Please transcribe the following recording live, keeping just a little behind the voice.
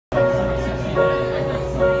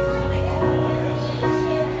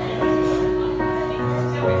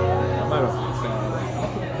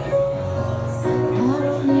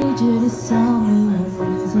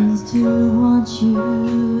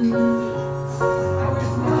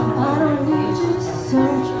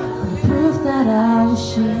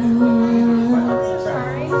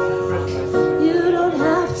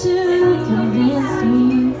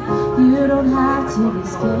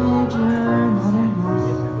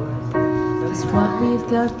what we've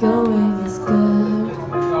got going is good.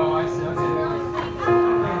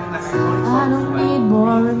 I don't need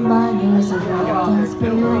more reminders of what that's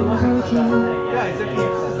been working.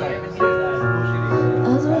 I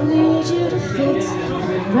don't need you to fix,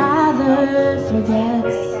 I'd rather forget.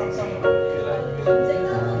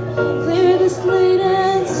 Clear the slate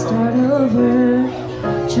and start over.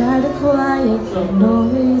 Try to quiet the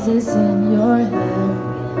noises in your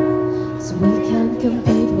head, so we can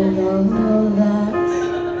compete with all that.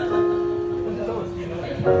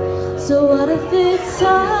 So what if it's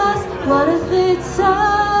us? What if it's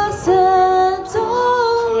us and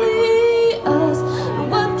only us?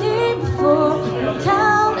 What came before won't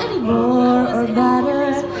count anymore or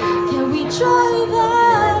matter. Can we try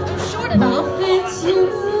that? What if it's you?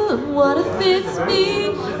 And what if it's me?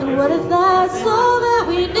 And what if that's all that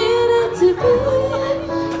we needed to be?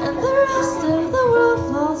 And the rest of the world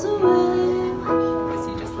falls away.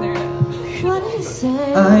 What do you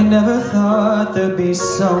say? I never thought there'd be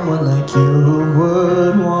someone like you who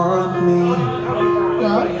would want me.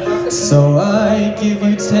 Well, so I give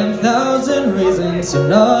you 10,000 reasons to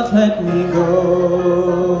not let me go.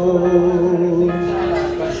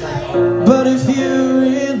 But if you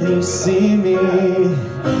really see me,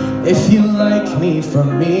 if you like me for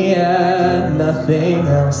me and nothing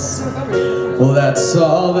else, well, that's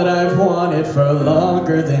all that I've wanted for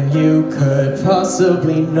longer than you could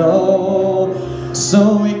possibly know.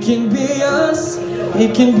 So it can be us,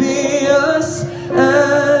 it can be us,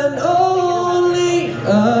 and only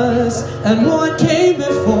us. And what came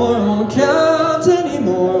before won't count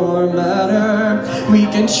anymore or matter. We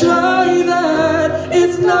can try that,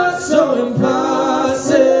 it's not so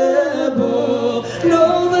impossible.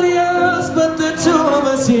 Nobody else but the two of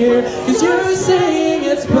us here, 'cause you're saying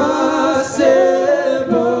it's possible.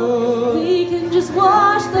 we can just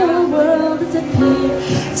watch the world disappear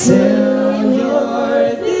Till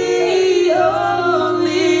you're the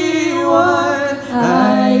only one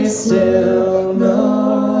I still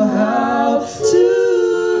know how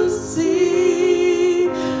to see.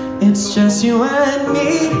 It's just you and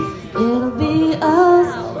me. It'll be us,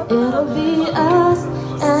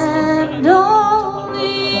 and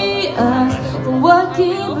only us. What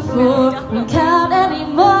came before won't count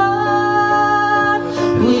anymore.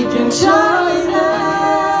 We can try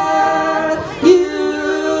that,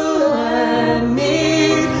 you and me.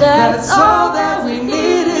 That's all that we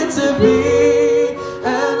needed to be.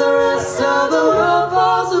 And the rest of the world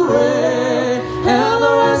falls away. And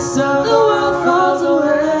the rest of the